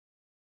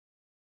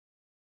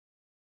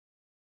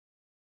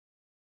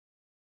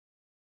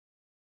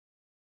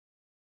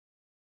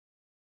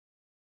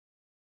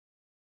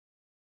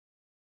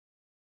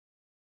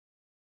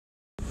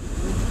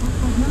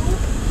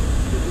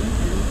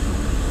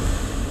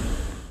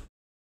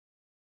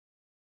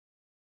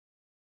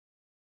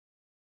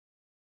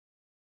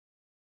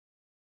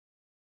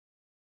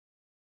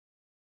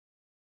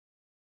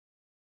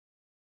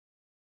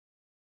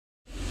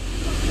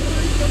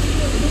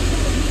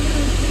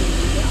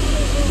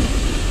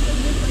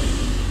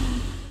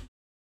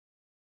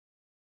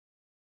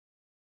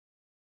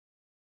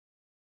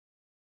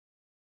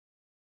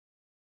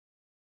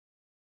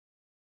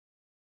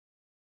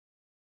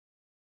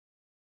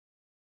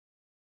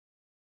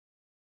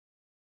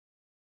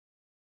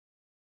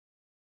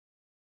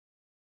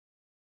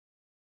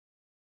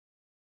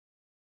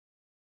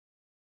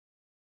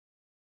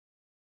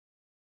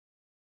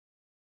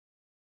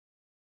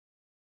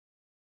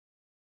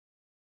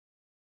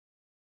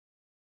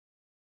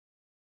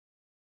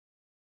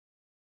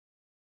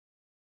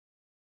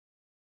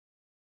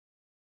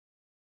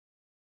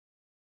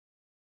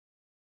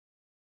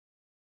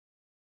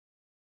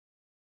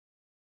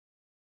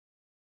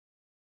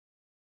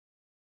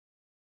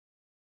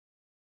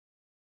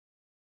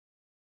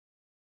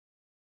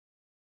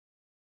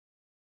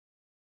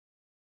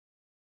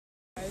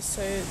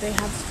So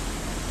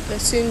they're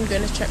soon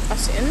going to check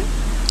us in.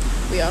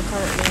 We are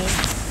currently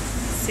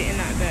sitting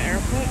at the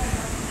airport.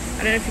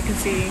 I don't know if you can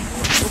see,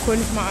 I'm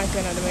recording from my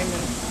iPhone at the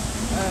moment.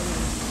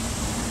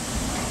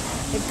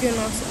 They've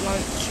given us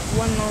lunch,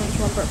 one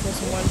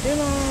breakfast and one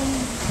dinner.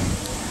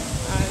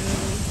 And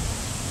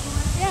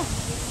yeah,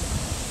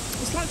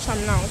 it's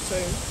lunchtime now,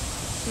 so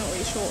not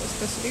really sure what we're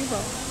supposed to do,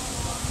 but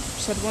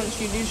she said once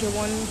you lose your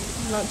one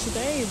lunch a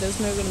day, there's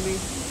no going to be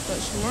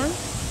lunch tomorrow.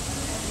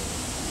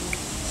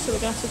 So we're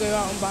going to have to go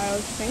out and buy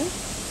everything.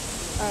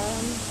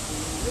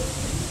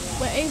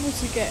 We're able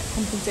to get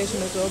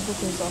compensation as well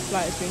because our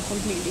flight has been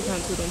completely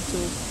cancelled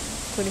until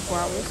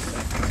 24 hours.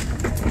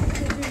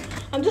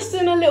 I'm just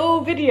doing a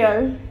little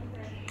video.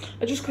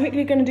 I'm just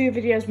quickly going to do a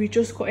video as we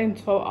just got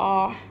into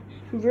our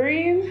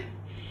room.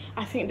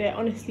 I think they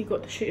honestly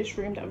got the shittest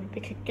room that they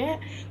could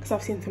get because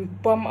I've seen some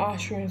bum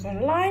ass rooms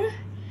online.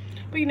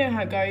 But you know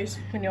how it goes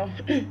when you're...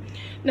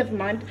 Never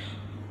mind.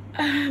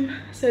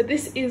 So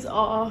this is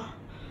our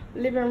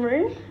living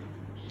room.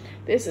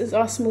 This is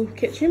our small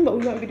kitchen, but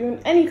we won't be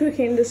doing any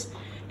cooking this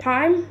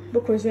time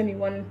because only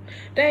one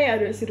day. I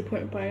don't see the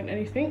point of buying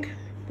anything.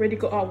 Already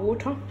got our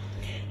water.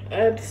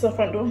 This is our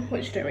front door,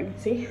 which you don't really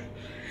see.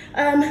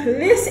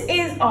 This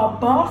is our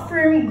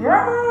bathroom,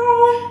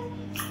 girl.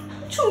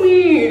 What you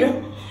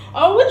mean?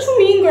 Oh, what you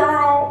mean,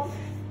 girl?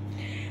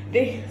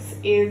 This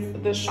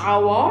is the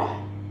shower,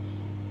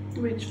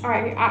 which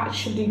I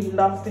actually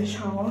love the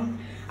shower.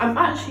 I'm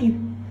actually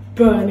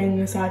burning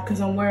inside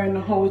because I'm wearing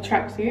a whole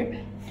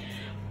tracksuit.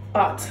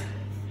 But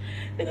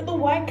look at the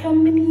white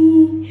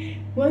company.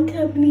 One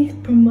company is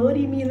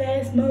promoting me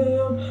last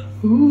month.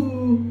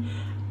 Ooh.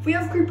 We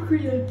have creepy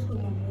creatures on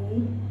the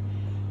wall,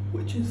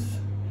 which is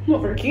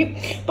not very cute.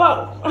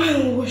 But I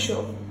will wash it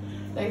off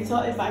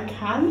later if I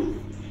can.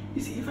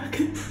 You see if I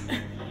can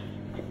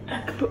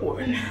put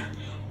water in.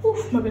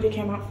 Oof, my belly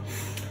came out.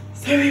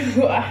 So we've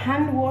got a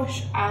hand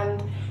wash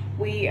and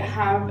we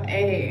have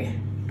a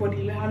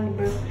body hand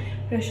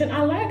lotion.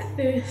 I like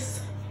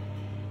this.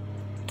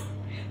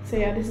 So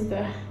yeah, this is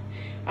the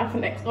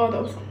iPhone XR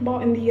that was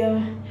bought in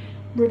the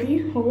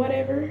review or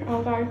whatever.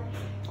 I'll go.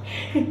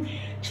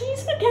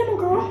 Cheese the camera,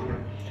 girl.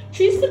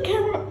 Cheese the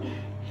camera.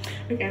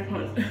 Okay, I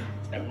can't.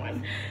 Never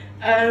mind.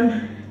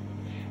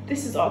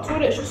 This is our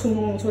toilet. It's just a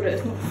normal toilet.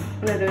 It's not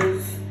one of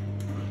those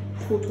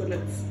cool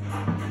toilets.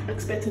 I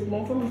expected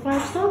more from a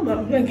 5-star, but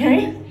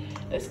okay.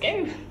 Let's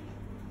go.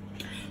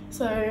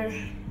 So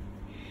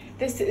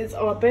this is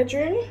our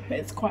bedroom.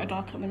 It's quite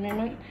dark at the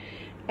moment.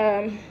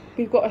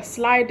 We've got a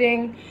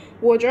sliding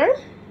wardrobe.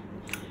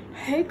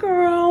 Hey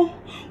girl,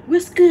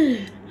 what's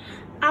good?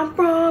 I'm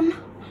from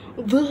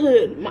the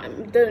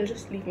hood. Don't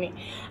just leave me.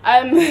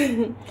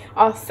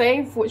 Our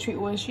safe, which we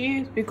always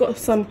use. We've got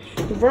some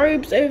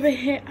robes over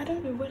here. I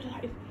don't know where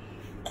did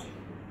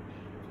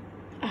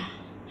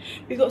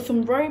we've got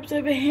some robes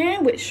over here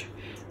which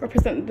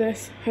represent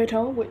this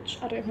hotel, which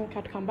I don't think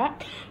I'd come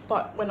back,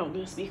 but we're not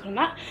going to speak on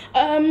that.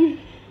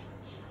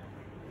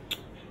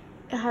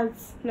 It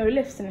has no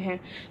lifts in here,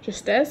 just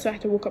stairs, so I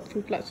have to walk up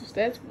 2 flights of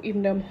stairs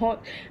even though I'm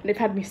hot, and they've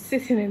had me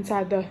sitting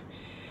inside the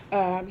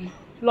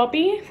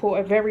lobby for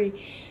a very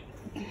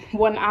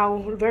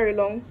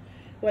long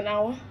 1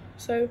 hour.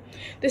 So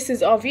this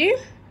is our view.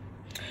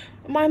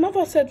 My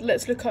mother said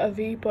let's look at a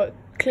view, but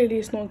clearly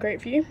it's not a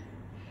great view.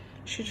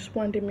 She just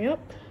winded me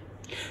up.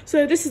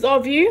 So this is our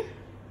view.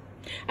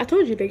 I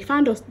told you they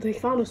found us the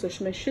most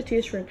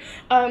shittiest room.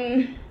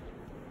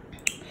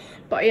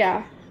 But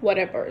yeah,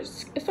 whatever,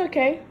 it's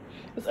okay.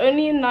 It's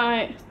only a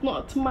night, not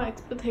up to my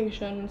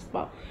expectations,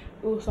 but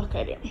it was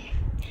okay.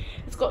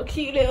 It's got a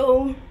cute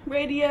little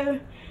radio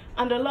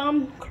and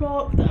alarm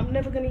clock that I'm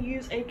never going to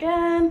use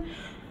again.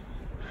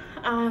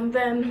 And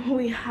then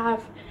we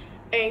have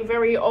a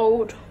very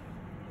old,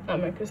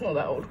 it's not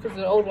that old because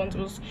the old ones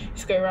used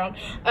to go around,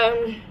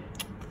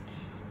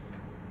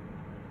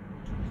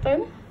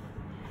 phone.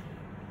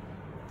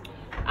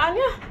 And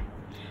yeah,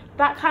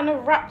 that kind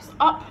of wraps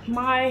up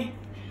my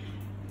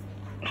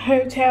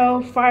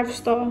hotel,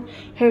 5-star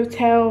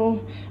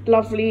hotel,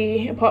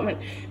 lovely apartment.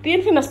 The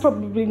only thing that's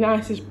probably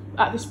nice is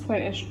at this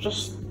point is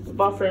just the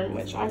bathroom,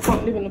 which I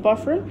can't live in the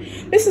bathroom.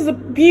 This is a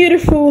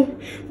beautiful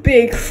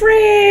big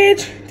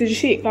fridge. Did you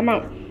see it come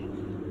out?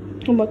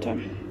 One more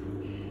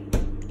time.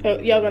 Oh,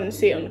 y'all gonna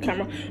see it on the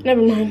camera.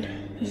 Never mind.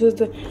 This is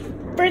the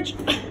fridge.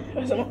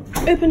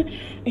 Open.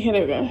 Okay,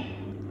 there we go.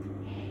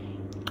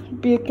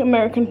 Big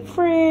American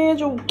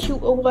fridge, all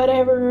cute or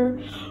whatever.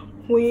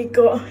 We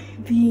got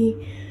the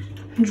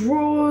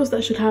drawers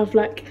that should have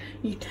like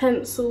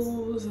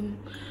utensils and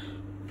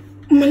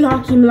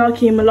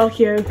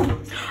malakio.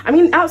 I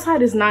mean,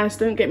 outside is nice,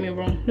 don't get me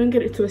wrong, don't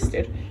get it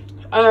twisted.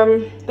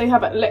 They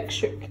have an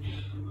electric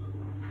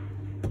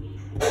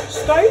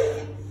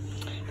stove.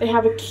 They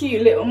have a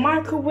cute little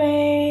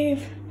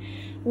microwave,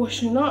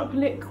 washing up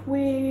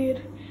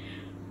liquid.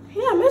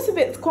 Yeah, most of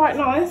it's quite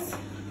nice.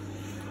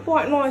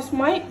 Quite nice,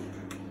 mate.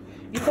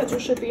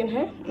 Utensils should be in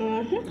here.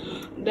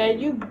 There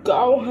you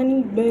go,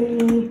 honey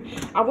bunny.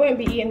 I won't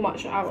be eating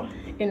much out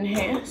in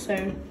here,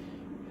 so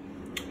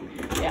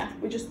yeah,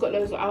 we just got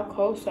loads of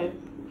alcohol, so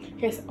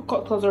Yes,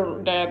 cocktails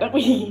are there. That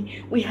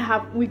we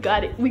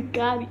got it.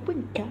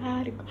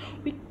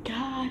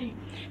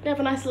 They have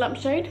a nice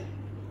lampshade.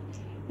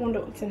 Wonder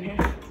what's in here.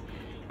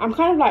 I'm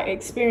kind of like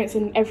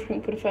experiencing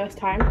everything for the first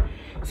time.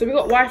 So we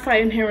got Wi-Fi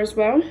in here as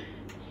well.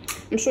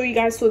 I'm sure you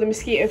guys saw the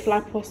mosquito fly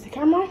past the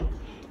camera.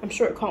 I'm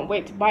sure it can't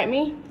wait to bite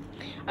me.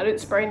 I didn't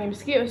spray any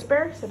mosquito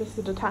spray, so this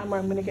is the time where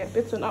I'm gonna get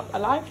bitten up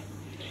alive.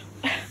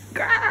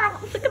 Girl,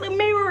 look at the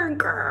mirror,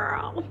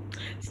 girl.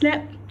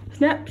 Snap,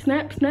 snap,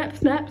 snap, snap,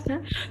 snap,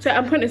 snap. So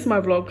I'm putting this in my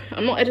vlog.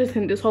 I'm not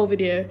editing this whole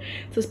video.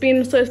 So it's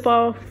been so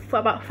far for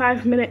about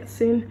 5 minutes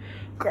soon.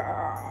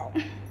 Girl,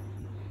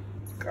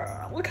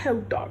 look how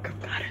dark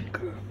I've gotten,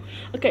 girl.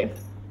 Okay,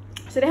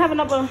 so they have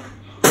another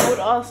old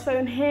ass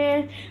phone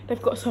here.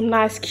 They've got some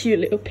nice cute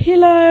little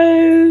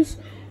pillows,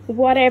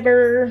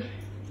 whatever.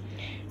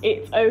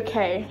 It's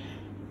okay.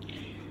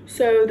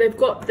 So they've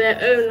got their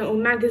own little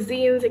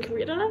magazines. They can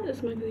read. Oh,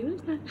 this magazine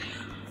is nice.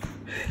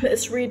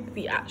 Let's read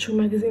the actual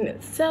magazine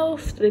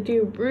itself. They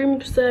do room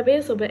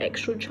service of an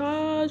extra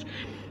charge.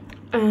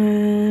 Not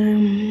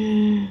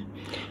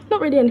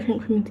really anything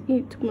for me to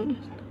eat, to be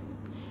honest.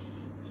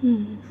 I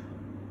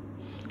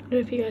don't know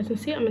if you guys can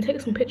see it. I'm gonna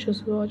take some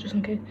pictures as well, just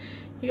in case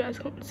you guys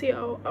can't see it.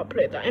 I'll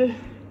upload that in.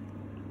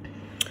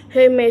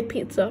 Homemade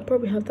pizza,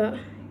 probably have that.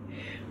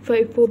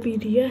 34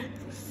 BDS.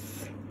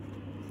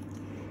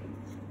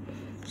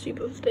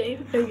 Super stay.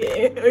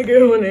 Okay,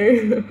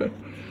 honey.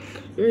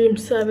 Room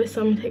service.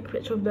 I'm gonna take a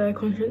picture of the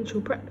confidential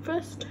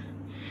breakfast.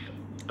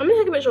 I'm gonna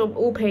take a picture of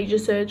all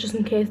pages, so just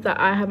in case that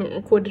I haven't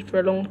recorded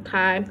for a long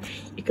time,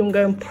 you can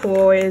go and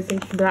pause and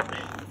be like,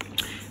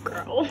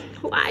 girl,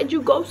 why'd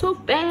you go so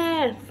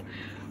fast?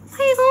 Why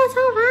are you going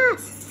so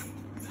fast?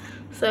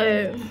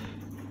 So,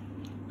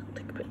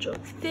 take a picture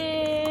of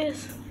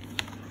this.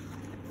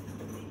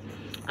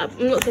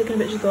 I'm not taking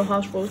pictures of the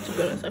house rolls, to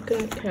be honest. I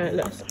couldn't care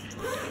less.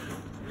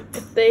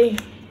 If they,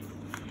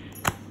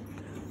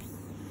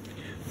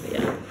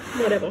 yeah,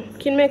 whatever.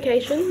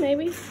 Communication,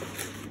 maybe.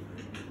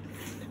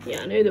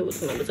 Yeah, I know there was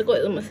some numbers. I got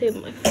it on my save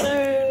on my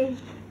phone.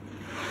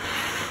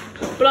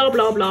 Blah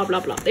blah blah blah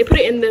blah. They put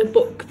it in the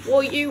book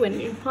for you when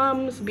you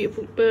come. It's a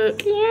beautiful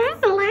book. Yeah,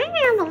 I like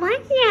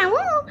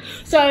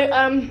it. So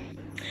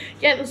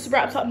yeah, this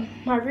wraps up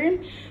my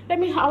room. I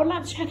would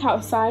like to check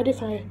outside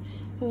if I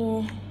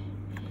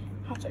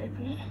have to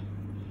open it.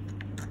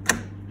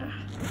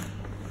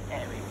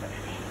 There we go.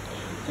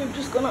 So we've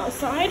just gone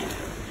outside.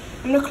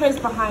 I'm gonna close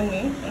behind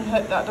me and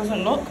hope that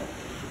doesn't lock.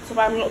 So if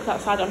I'm locked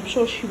outside, I'm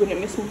sure she wouldn't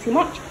miss me too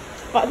much.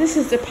 But this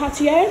is the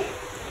patio.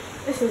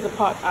 This is the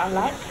part I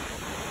like.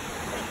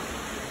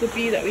 The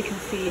view that we can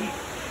see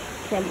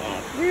from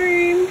our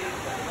room.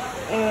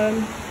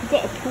 We've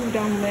got a pool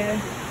down there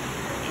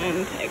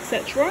and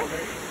etc.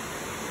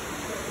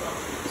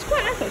 It's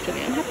quite nice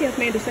actually. I'm happy I've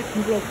made a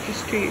second vlog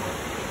just to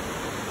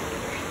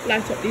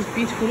light up these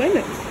beautiful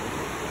moments.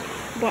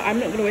 But I'm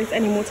not going to waste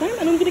any more time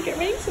and I'm going to get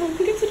ready so we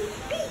can go to the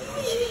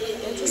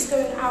beach. I'm just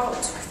going out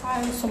to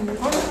find some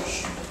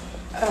lunch.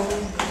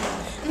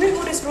 I'm doing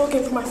all this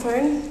vlogging from my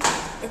phone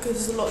because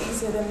it's a lot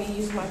easier than me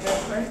using my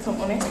GoPro, if I'm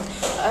honest.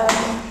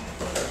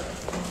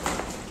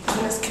 And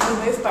this can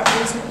be both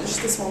batteries, not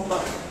just this one,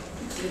 but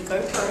the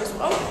GoPro as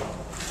well.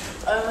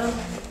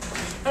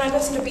 And I go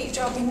to the beach,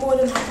 I'll be more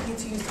than happy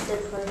to use the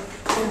GoPro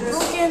for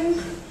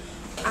vlogging.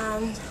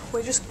 And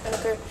we're just going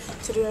to go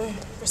to the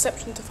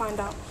reception to find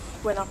out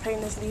when our plane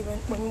is leaving,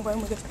 when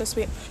we're supposed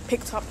to be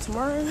picked up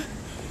tomorrow.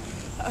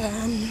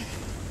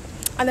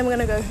 And then we're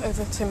going to go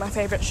over to my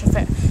favourite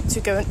chefette to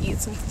go and eat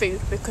some food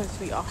because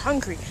we are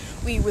hungry.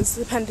 We was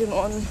depending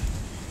on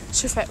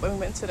chefette when we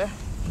went to the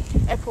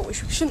airport,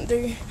 which we shouldn't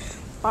do,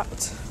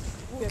 but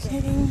we're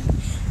walking.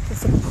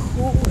 There's a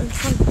pool in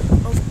front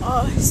of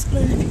us. I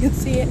don't know if you can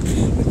see it.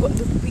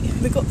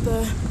 We got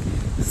the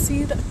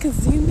see that I can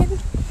zoom in.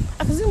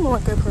 I can zoom on my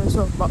GoPro as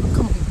well, but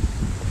come on.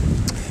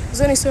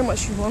 There's only so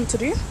much you want to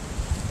do.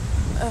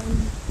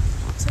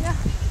 So yeah.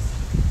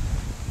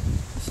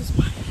 This is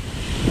my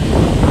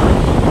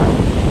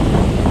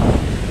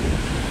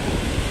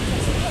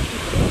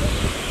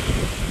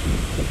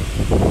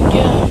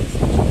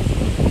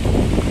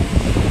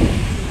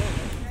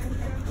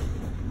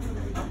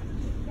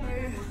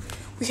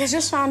we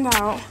just found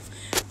out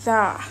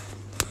that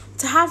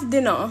to have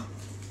dinner,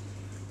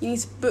 you need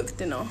to book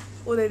dinner.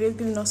 Although they've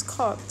given us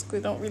cards, we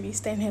don't really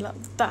stay in here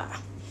like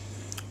that.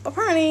 But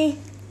apparently,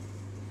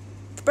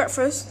 for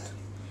breakfast,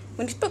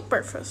 we need to book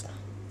breakfast.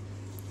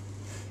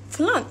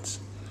 For lunch,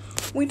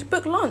 we need to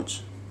book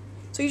lunch.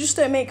 So you just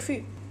don't make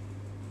food.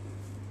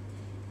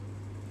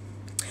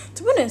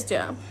 To be honest,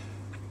 yeah,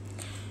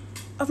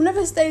 I've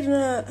never stayed in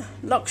a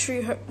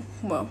luxury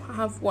well, I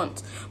have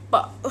once,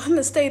 but I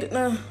haven't stayed in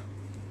a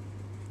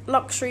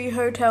luxury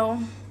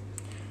hotel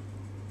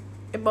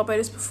in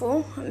Barbados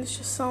before, and it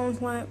just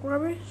sounds like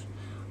rubbish.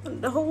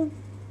 And the whole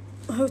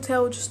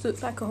hotel just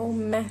looks like a whole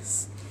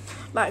mess.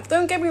 Like,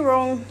 don't get me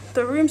wrong,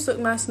 the rooms look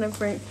nice and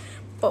everything,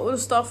 but all the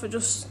staff are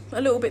just a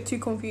little bit too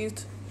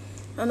confused,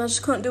 and I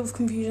just can't deal with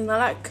confusion. I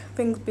like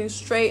things being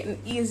straight and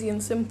easy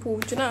and simple.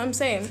 Do you know what I'm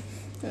saying?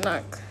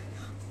 Like,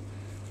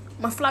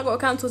 My flight got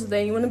cancelled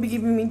today. You want to be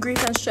giving me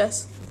grief and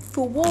stress?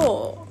 For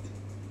what?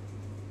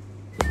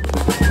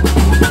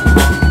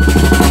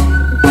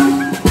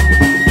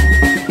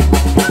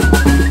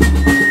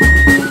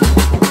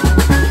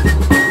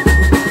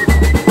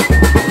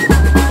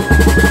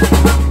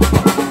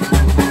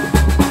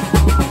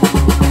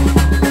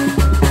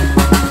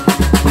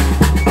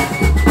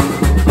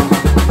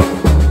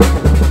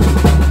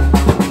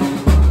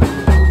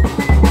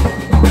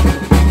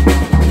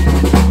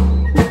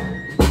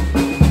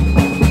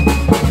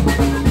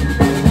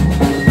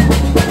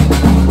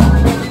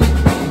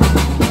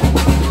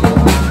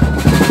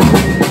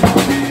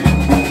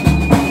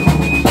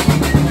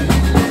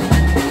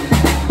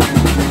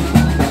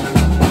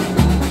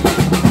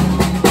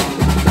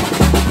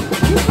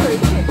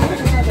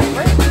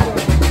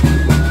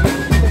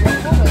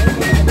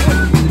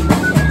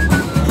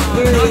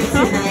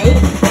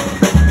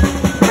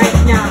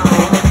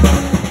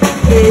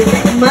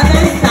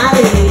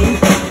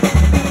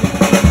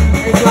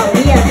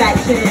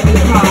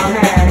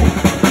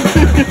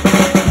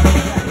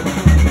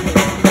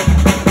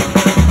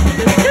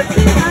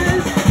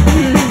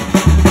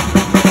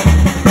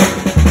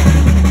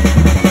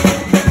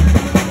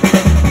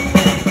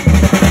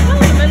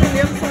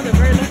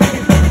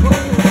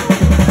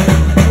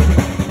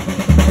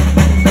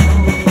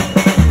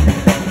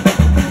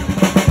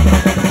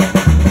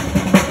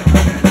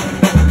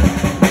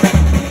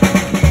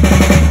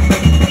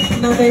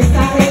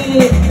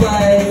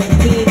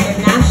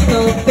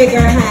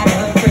 Figurehead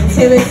of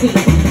fertility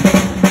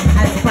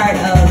as part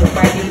of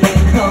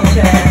Barbadian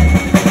culture,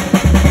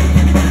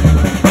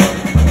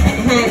 and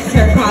hence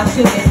her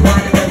costume is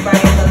one of the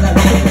bright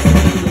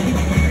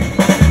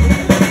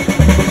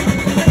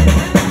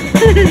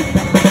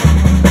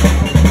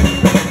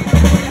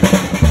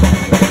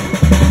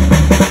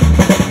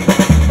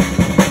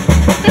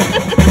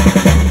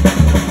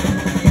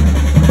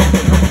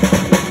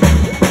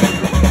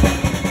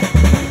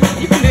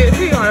You can do it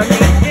too, I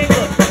mean.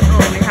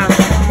 Oh, we have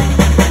it.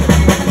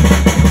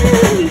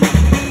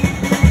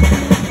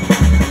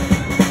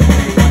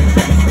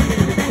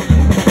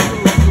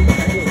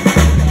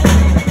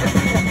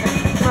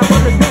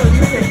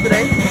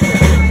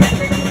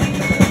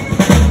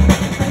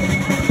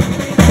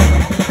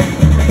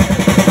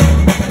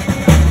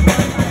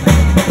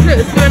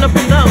 It's going up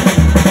and down.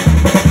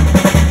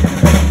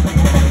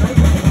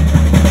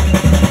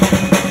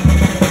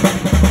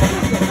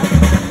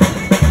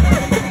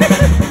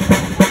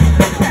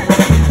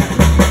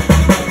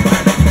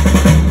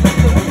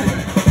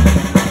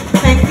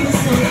 Thank you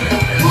so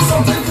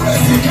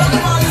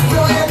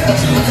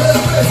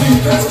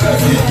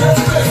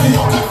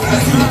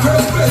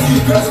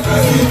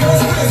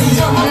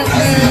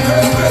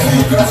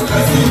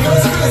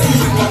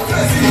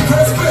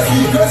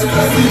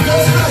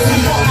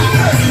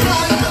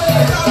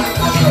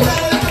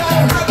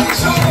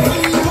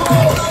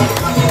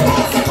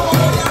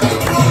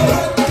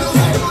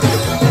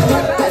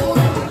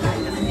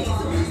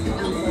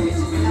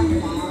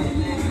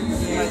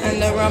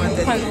And the rum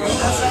punch.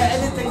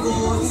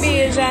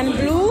 Beige and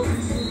blue.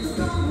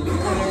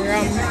 And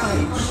rum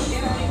punch.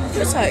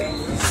 It's like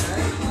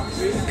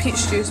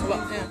peach juice, but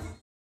yeah.